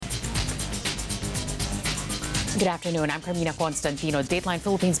Good afternoon. I'm Carmina Constantino. Dateline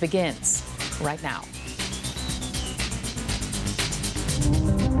Philippines begins right now.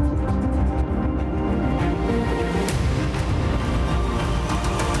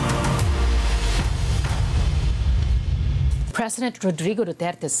 President Rodrigo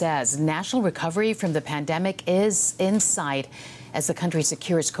Duterte says national recovery from the pandemic is in sight as the country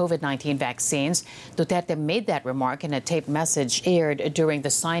secures COVID-19 vaccines. Duterte made that remark in a taped message aired during the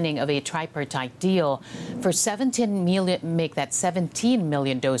signing of a tripartite deal for 17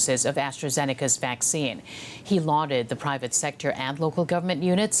 million doses of AstraZeneca's vaccine. He lauded the private sector and local government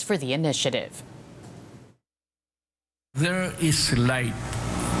units for the initiative. There is light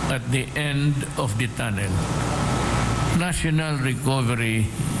at the end of the tunnel. National recovery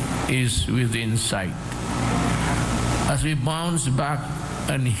is within sight. As we bounce back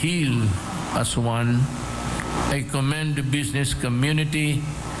and heal as one, I commend the business community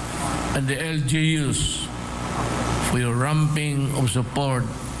and the LGUs for your ramping of support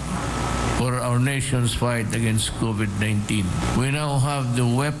for our nation's fight against COVID-19. We now have the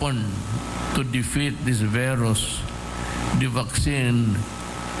weapon to defeat this virus, the vaccine,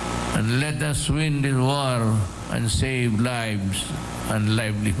 and let us win this war and save lives and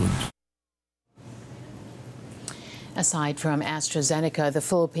livelihoods. Aside from AstraZeneca, the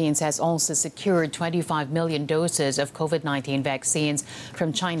Philippines has also secured 25 million doses of COVID-19 vaccines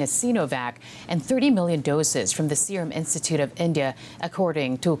from China's Sinovac and 30 million doses from the Serum Institute of India,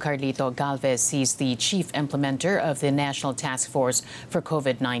 according to Carlito Galvez. He's the chief implementer of the National Task Force for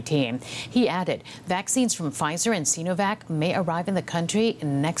COVID-19. He added, vaccines from Pfizer and Sinovac may arrive in the country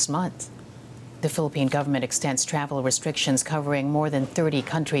next month. The Philippine government extends travel restrictions covering more than 30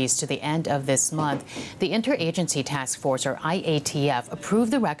 countries to the end of this month. The Interagency Task Force, or IATF, approved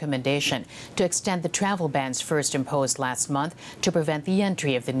the recommendation to extend the travel bans first imposed last month to prevent the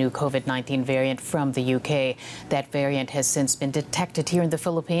entry of the new COVID-19 variant from the UK. That variant has since been detected here in the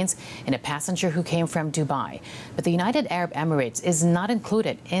Philippines in a passenger who came from Dubai. But the United Arab Emirates is not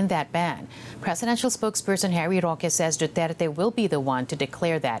included in that ban. Presidential spokesperson Harry Roque says Duterte will be the one to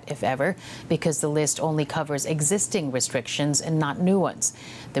declare that, if ever, because the list only covers existing restrictions and not new ones.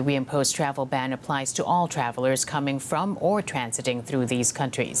 The reimposed travel ban applies to all travelers coming from or transiting through these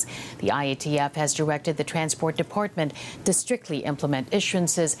countries. The IATF has directed the Transport Department to strictly implement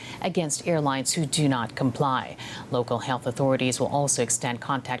issuances against airlines who do not comply. Local health authorities will also extend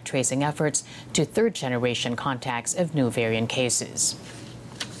contact tracing efforts to third-generation contacts of new variant cases.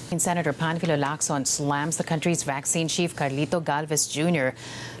 Senator Panfilo Lacson slams the country's vaccine chief Carlito Galvez Jr.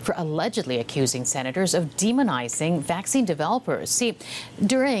 for allegedly accusing senators of demonizing vaccine developers. See,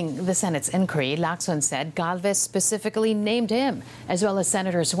 during the Senate's inquiry, Lacson said Galvez specifically named him, as well as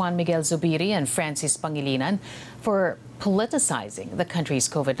Senators Juan Miguel Zubiri and Francis Pangilinan, for politicizing the country's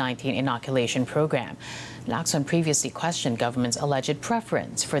COVID-19 inoculation program. Lacson previously questioned government's alleged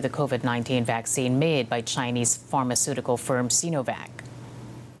preference for the COVID-19 vaccine made by Chinese pharmaceutical firm Sinovac.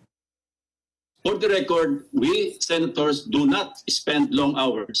 For the record, we senators do not spend long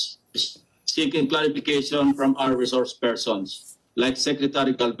hours seeking clarification from our resource persons, like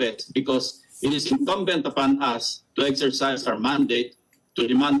Secretary Galvez, because it is incumbent upon us to exercise our mandate to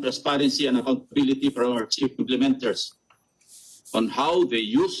demand transparency and accountability from our chief implementers on how they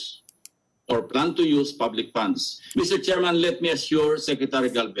use or plan to use public funds. Mr. Chairman, let me assure Secretary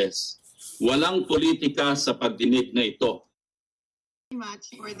Galvez, walang politika sa pagdinig na ito. All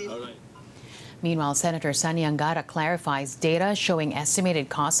right. Meanwhile, Senator Sani Angara clarifies data showing estimated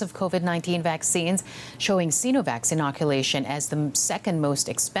costs of COVID-19 vaccines, showing Sinovac's inoculation as the second most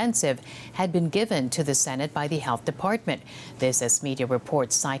expensive, had been given to the Senate by the Health Department. This as media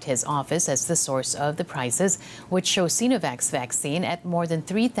reports cite his office as the source of the prices, which show Sinovac's vaccine at more than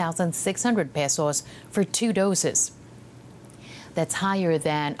 3,600 pesos for 2 doses. That's higher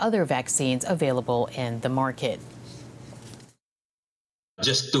than other vaccines available in the market.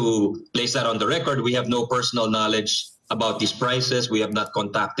 Just to place that on the record, we have no personal knowledge about these prices. We have not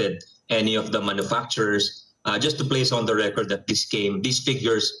contacted any of the manufacturers. Just to place on the record that these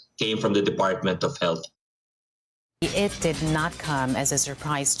figures came from the Department of Health. It did not come as a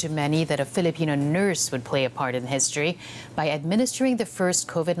surprise to many that a Filipino nurse would play a part in history by administering the first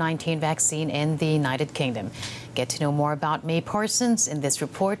COVID-19 vaccine in the United Kingdom. Get to know more about May Parsons in this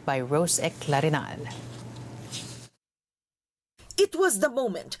report by Rose Clarinal. It was the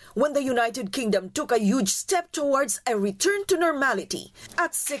moment when the United Kingdom took a huge step towards a return to normality.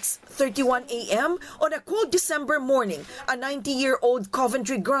 At 6:31 a.m. on a cold December morning, a 90-year-old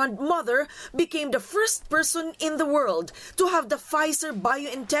Coventry grandmother became the first person in the world to have the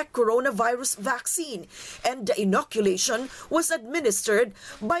Pfizer-BioNTech coronavirus vaccine, and the inoculation was administered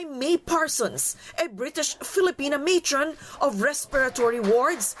by May Parsons, a British-Filipina matron of respiratory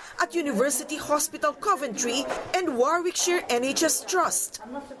wards at University Hospital Coventry and Warwickshire NHS Trust.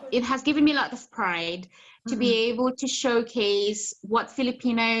 It has given me a lot of pride to be able to showcase what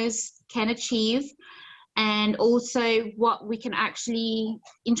Filipinos can achieve, and also what we can actually,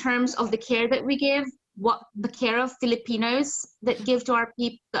 in terms of the care that we give, what the care of Filipinos that give to our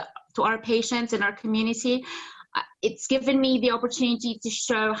people, to our patients and our community. It's given me the opportunity to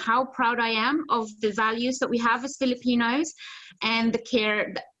show how proud I am of the values that we have as Filipinos and the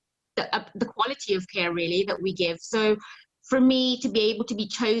care, the quality of care really that we give. So for me to be able to be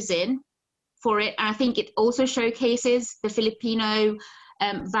chosen for it, and I think it also showcases the Filipino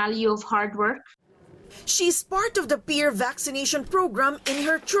value of hard work. She's part of the peer vaccination program in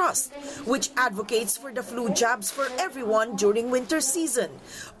her trust, which advocates for the flu jabs for everyone during winter season,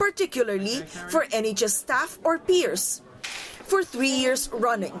 particularly for NHS staff or peers. For 3 years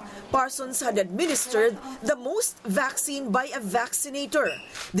running, Parsons had administered the most vaccine by a vaccinator.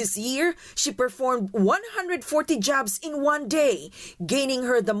 This year, she performed 140 jabs in one day, gaining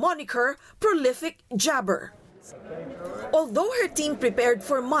her the moniker Prolific Jabber. Although her team prepared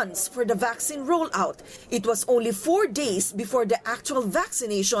for months for the vaccine rollout, it was only 4 days before the actual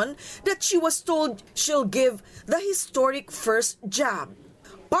vaccination that she was told she'll give the historic first jab.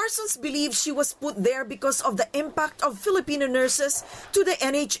 Parsons believes she was put there because of the impact of Filipino nurses to the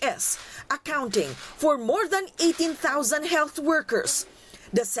NHS, accounting for more than 18,000 health workers,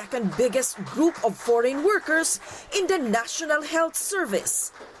 the second biggest group of foreign workers in the National Health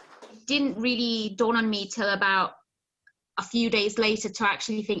Service. It didn't really dawn on me till about a few days later to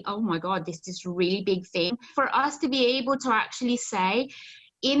actually think, oh my God, this is a really big thing. For us to be able to actually say,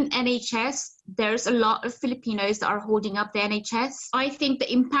 in NHS, there's a lot of Filipinos that are holding up the NHS. I think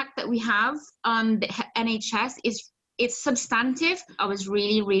the impact that we have on the NHS it's substantive. I was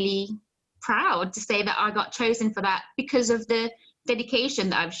really, really proud to say that I got chosen for that because of the dedication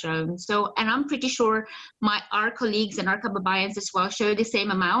that I've shown. So, and I'm pretty sure our colleagues and our kababayans as well show the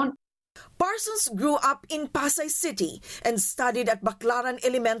same amount. Parsons grew up in Pasay City and studied at Baclaran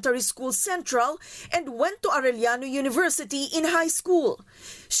Elementary School Central and went to Arellano University in high school.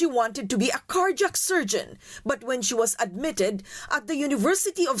 She wanted to be a cardiac surgeon, but when she was admitted at the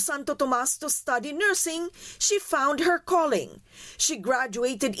University of Santo Tomas to study nursing, she found her calling. She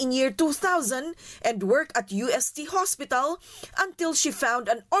graduated in year 2000 and worked at UST Hospital until she found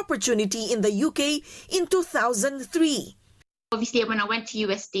an opportunity in the UK in 2003. Obviously, when I went to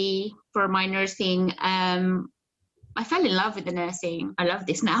USD for my nursing, I fell in love with the nursing. I love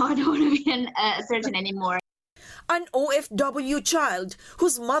this now. I don't want to be a surgeon anymore. An OFW child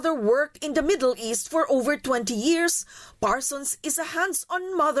whose mother worked in the Middle East for over 20 years, Parsons is a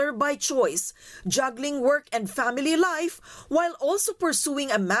hands-on mother by choice, juggling work and family life while also pursuing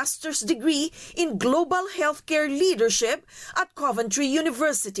a master's degree in global healthcare leadership at Coventry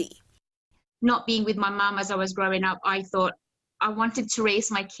University. Not being with my mom as I was growing up, I thought I wanted to raise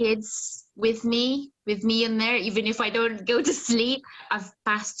my kids with me in there, even if I don't go to sleep. I've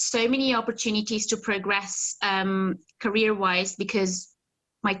passed so many opportunities to progress career-wise because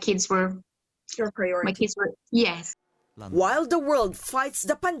my kids were your priority. Yes. While the world fights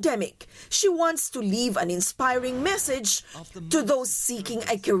the pandemic, she wants to leave an inspiring message to those seeking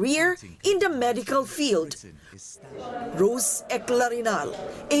a career in the medical field. Rose Eclarinal,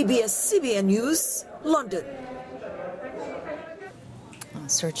 ABS-CBN News, London.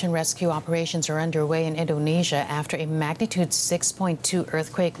 Search and rescue operations are underway in Indonesia after a magnitude 6.2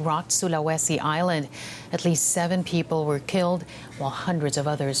 earthquake rocked Sulawesi Island. At least 7 people were killed, while hundreds of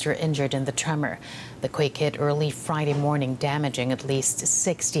others were injured in the tremor. The quake hit early Friday morning, damaging at least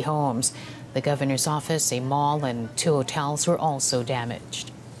 60 homes. The governor's office, a mall, and 2 hotels were also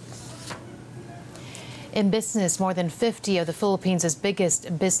damaged. In business, more than 50 of the Philippines'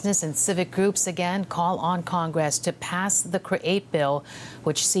 biggest business and civic groups again call on Congress to pass the CREATE bill,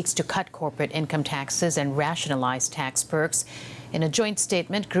 which seeks to cut corporate income taxes and rationalize tax perks. In a joint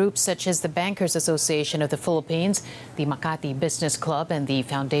statement, groups such as the Bankers Association of the Philippines, the Makati Business Club, and the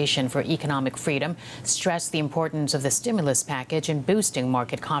Foundation for Economic Freedom stressed the importance of the stimulus package in boosting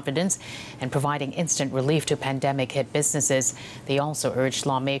market confidence and providing instant relief to pandemic-hit businesses. They also urged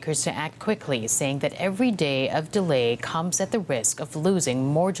lawmakers to act quickly, saying that every day of delay comes at the risk of losing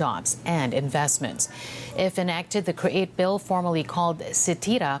more jobs and investments. If enacted, the CREATE bill, formerly called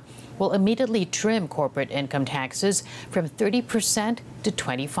SITIRA, will immediately trim corporate income taxes from 30% to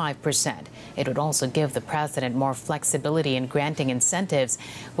 25%. It would also give the president more flexibility in granting incentives,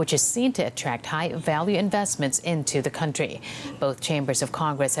 which is seen to attract high-value investments into the country. Both chambers of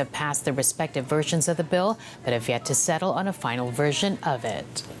Congress have passed their respective versions of the bill, but have yet to settle on a final version of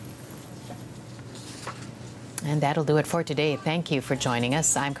it. And that'll do it for today. Thank you for joining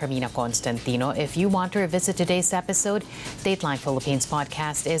us. I'm Carmina Constantino. If you want to revisit today's episode, Dateline Philippines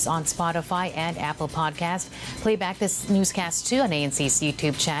podcast is on Spotify and Apple Podcast. Play back this newscast too on ANC's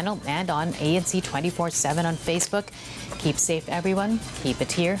YouTube channel and on ANC 24/7 on Facebook. Keep safe, everyone. Keep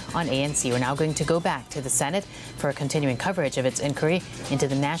it here on ANC. We're now going to go back to the Senate for continuing coverage of its inquiry into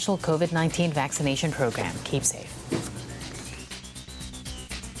the national COVID-19 vaccination program. Keep safe.